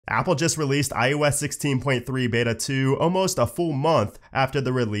Apple just released iOS 16.3 Beta 2 almost a full month after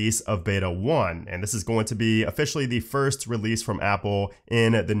the release of Beta 1, and this is going to be officially the first release from Apple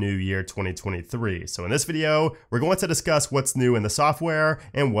in the new year 2023. So in this video, we're going to discuss what's new in the software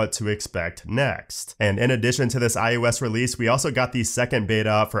and what to expect next. And in addition to this iOS release, we also got the second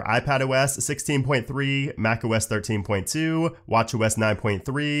beta for iPadOS 16.3, macOS 13.2, watchOS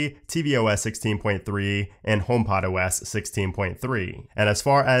 9.3, tvOS 16.3, and HomePodOS 16.3. And as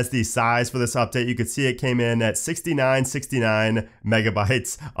far as the size for this update, you could see it came in at 69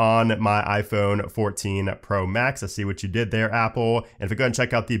 megabytes on my iPhone 14 Pro Max. I see what you did there, Apple. And if we go and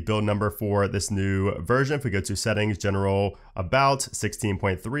check out the build number for this new version, if we go to settings, general, about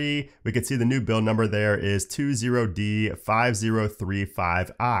 16.3, we can see the new build number there is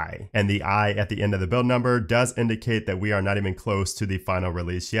 20D5035I. And the I at the end of the build number does indicate that we are not even close to the final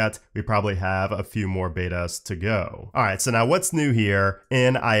release yet. We probably have a few more betas to go. All right, so now what's new here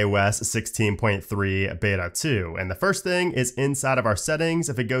in iOS 16.3 Beta 2? And the first thing is inside of our settings.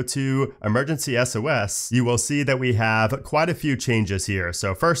 If we go to Emergency SOS, you will see that we have quite a few changes here.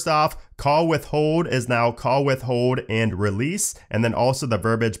 So first off, call withhold is now call withhold and release, and then also the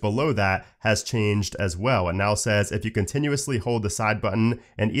verbiage below that has changed as well. It now says if you continuously hold the side button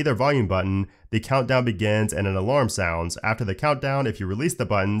and either volume button, the countdown begins and an alarm sounds. After the countdown, if you release the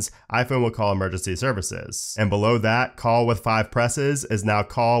buttons, iPhone will call emergency services. And below that, call with 5 presses is now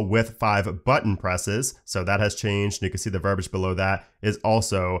call with 5 button presses. So that has changed. And you can see the verbiage below that is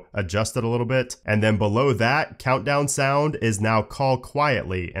also adjusted a little bit. And then below that, countdown sound is now call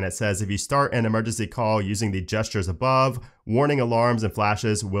quietly. And it says if you start an emergency call using the gestures above, warning alarms and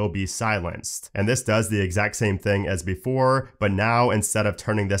flashes will be silenced. And this does the exact same thing as before, but now instead of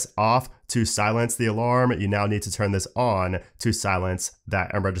turning this off to silence the alarm, you now need to turn this on to silence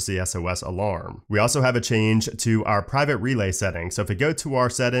that emergency SOS alarm. We also have a change to our private relay settings. So if we go to our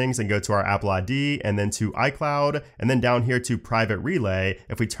settings and go to our Apple ID and then to iCloud and then down here to private relay,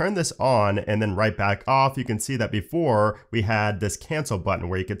 if we turn this on and then right back off, you can see that before we had this cancel button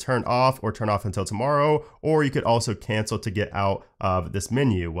where you could turn off or turn off until tomorrow, or you could also cancel to get out of this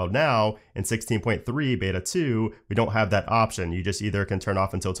menu. Well, now in 16.3 Beta 2, we don't have that option. You just either can turn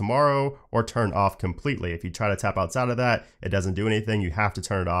off until tomorrow or turn off completely. If you try to tap outside of that, it doesn't do anything. You have to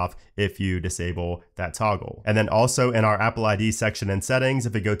turn it off if you disable that toggle. And then also in our Apple ID section and settings,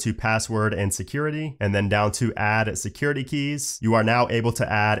 if we go to password and security, and then down to add security keys, you are now able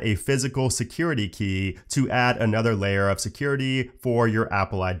to add a physical security key to add another layer of security for your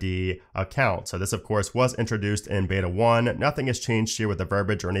Apple ID account. So this of course was introduced in Beta 1. Nothing has changed here with the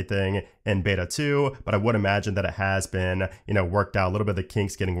verbiage or anything in Beta 2, but I would imagine that it has been, worked out, a little bit of the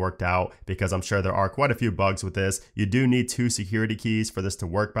kinks getting worked out, because I'm sure there are quite a few bugs with this. You do need 2 security keys for this to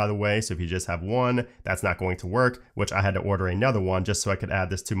work, by the way. So if you just have one, that's not going to work, which I had to order another one just so I could add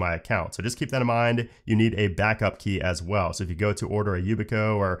this to my account. So just keep that in mind. You need a backup key as well. So if you go to order a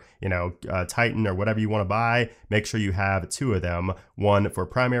Yubico or, Titan or whatever you want to buy, make sure you have 2 of them, one for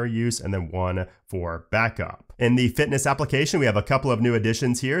primary use and then one for backup. In the fitness application, we have a couple of new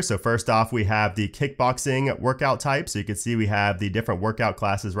additions here. So first off, we have the kickboxing workout type. So you can see we have the different workout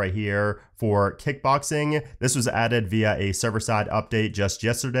classes right here for kickboxing. This was added via a server-side update just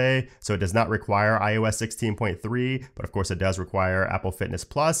yesterday, so it does not require iOS 16.3, but of course it does require Apple Fitness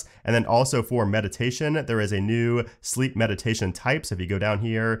Plus. And then also for meditation, there is a new sleep meditation type. So if you go down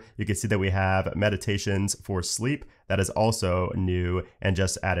here, you can see that we have meditations for sleep. That is also new and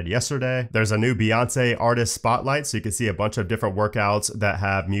just added yesterday. There's a new Beyonce artist spotlight, so you can see a bunch of different workouts that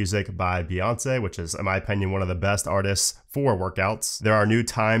have music by Beyonce, which is, in my opinion, one of the best artists for workouts. There are new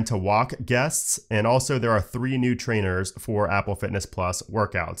time to walk guests, and also there are 3 new trainers for Apple Fitness Plus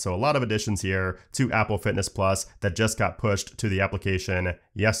workouts. So a lot of additions here to Apple Fitness Plus that just got pushed to the application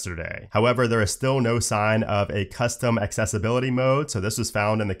yesterday. However, there is still no sign of a custom accessibility mode. So this was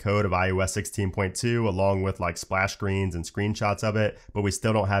found in the code of iOS 16.2 along with like splash screens and screenshots of it, but we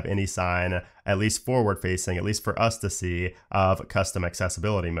still don't have any sign, at least forward facing, at least for us to see, of custom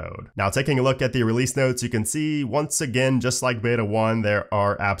accessibility mode. Now taking a look at the release notes, you can see once again, just like Beta 1, there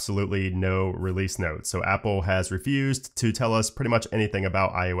are absolutely no release notes. So Apple has refused to tell us pretty much anything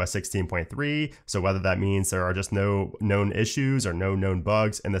about iOS 16.3. So whether that means there are just no known issues or no known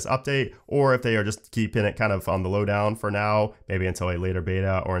bugs in this update, or if they are just keeping it kind of on the lowdown for now, maybe until a later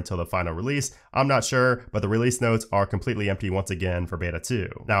beta or until the final release, I'm not sure, but the release notes are completely empty once again for Beta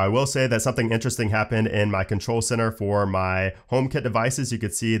 2. Now I will say that something interesting happened in my control center for my HomeKit devices. You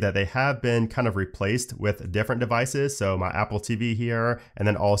could see that they have been kind of replaced with different devices. So my Apple TV here, and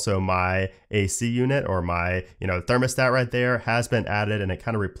then also my AC unit or my thermostat right there has been added, and it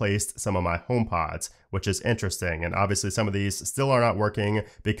kind of replaced some of my HomePods, which is interesting. And obviously some of these still are not working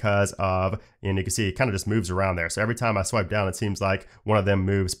because of, and you can see it kind of just moves around there. So every time I swipe down, it seems like one of them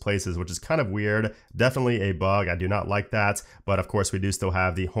moves places, which is kind of weird. Definitely a bug. I do not like that. But of course we do still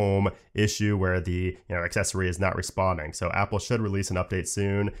have the home issue where the accessory is not responding. So Apple should release an update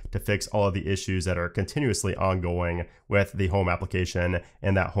soon to fix all of the issues that are continuously ongoing with the home application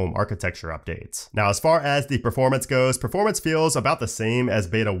and that home architecture update. Now, as far as the performance goes, performance feels about the same as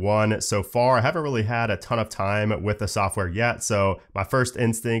beta 1 so far. I haven't really had a ton of time with the software yet, so my first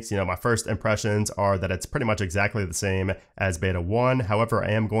instincts, my first impressions are that it's pretty much exactly the same as beta 1. However,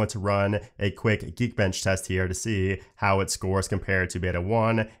 I am going to run a quick Geekbench test here to see how it scores compared to beta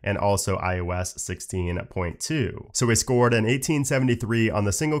 1 and also iOS 16.2. So we scored an 1873 on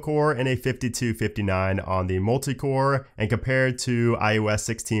the single core and a 5259 on the multi-core, and compared to iOS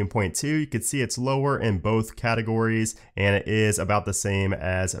 16.2, you can see it's lower in both categories and it is about the same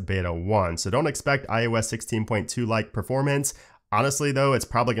as beta 1. So don't expect iOS 16.2 like performance. Honestly, though, it's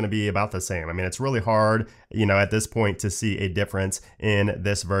probably going to be about the same. I mean, it's really hard, at this point to see a difference in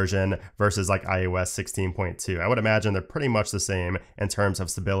this version versus like iOS 16.2. I would imagine they're pretty much the same in terms of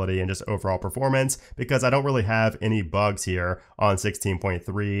stability and just overall performance, because I don't really have any bugs here on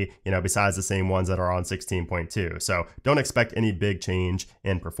 16.3, besides the same ones that are on 16.2. So don't expect any big change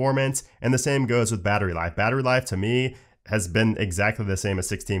in performance. And the same goes with battery life. Battery life, to me, has been exactly the same as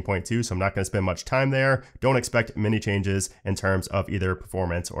 16.2, so I'm not going to spend much time there. Don't expect many changes in terms of either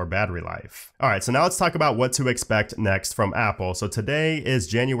performance or battery life. All right, so now let's talk about what to expect next from Apple. So today is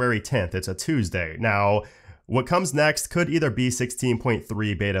January 10th. It's a Tuesday. Now, what comes next could either be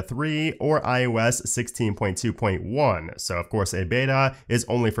 16.3 beta 3 or iOS 16.2.1. So of course a beta is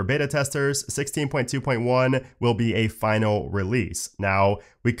only for beta testers. 16.2.1 will be a final release. Now,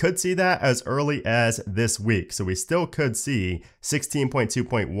 we could see that as early as this week. So we still could see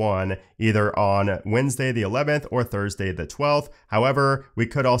 16.2.1 either on Wednesday the 11th or Thursday the 12th. However, we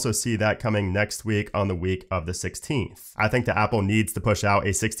could also see that coming next week on the week of the 16th. I think that Apple needs to push out a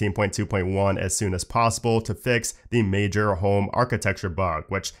 16.2.1 as soon as possible to fix the major home architecture bug,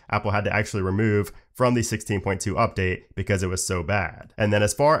 which Apple had to actually remove from the 16.2 update because it was so bad. And then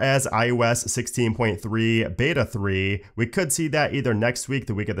as far as iOS 16.3 beta 3, we could see that either next week,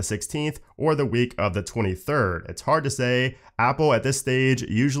 the week of the 16th, or the week of the 23rd. It's hard to say. Apple at this stage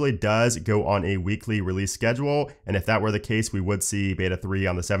usually does go on a weekly release schedule, and if that were the case, we would see beta 3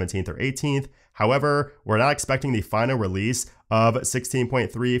 on the 17th or 18th. However, we're not expecting the final release of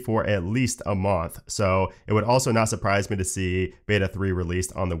 16.3 for at least a month. So it would also not surprise me to see beta 3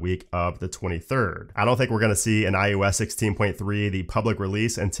 released on the week of the 23rd. I don't think we're going to see an iOS 16.3, the public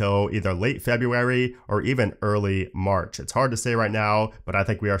release, until either late February or even early March. It's hard to say right now, but I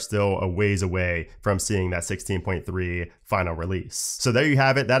think we are still a ways away from seeing that 16.3 final release. So there you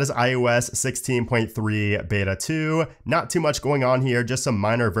have it. That is iOS 16.3 beta 2. Not too much going on here, just some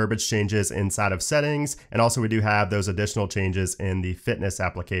minor verbiage changes inside of settings. And also we do have those additional changes in the fitness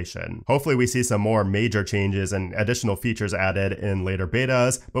application. Hopefully we see some more major changes and additional features added in later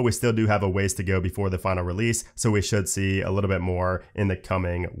betas, but we still do have a ways to go before the final release. So we should see a little bit more in the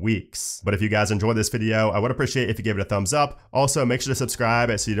coming weeks. But if you guys enjoyed this video, I would appreciate if you give it a thumbs up. Also, make sure to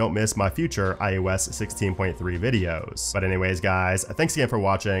subscribe so you don't miss my future iOS 16.3 videos. But anyways, guys, thanks again for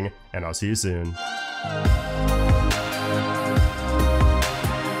watching, and I'll see you soon.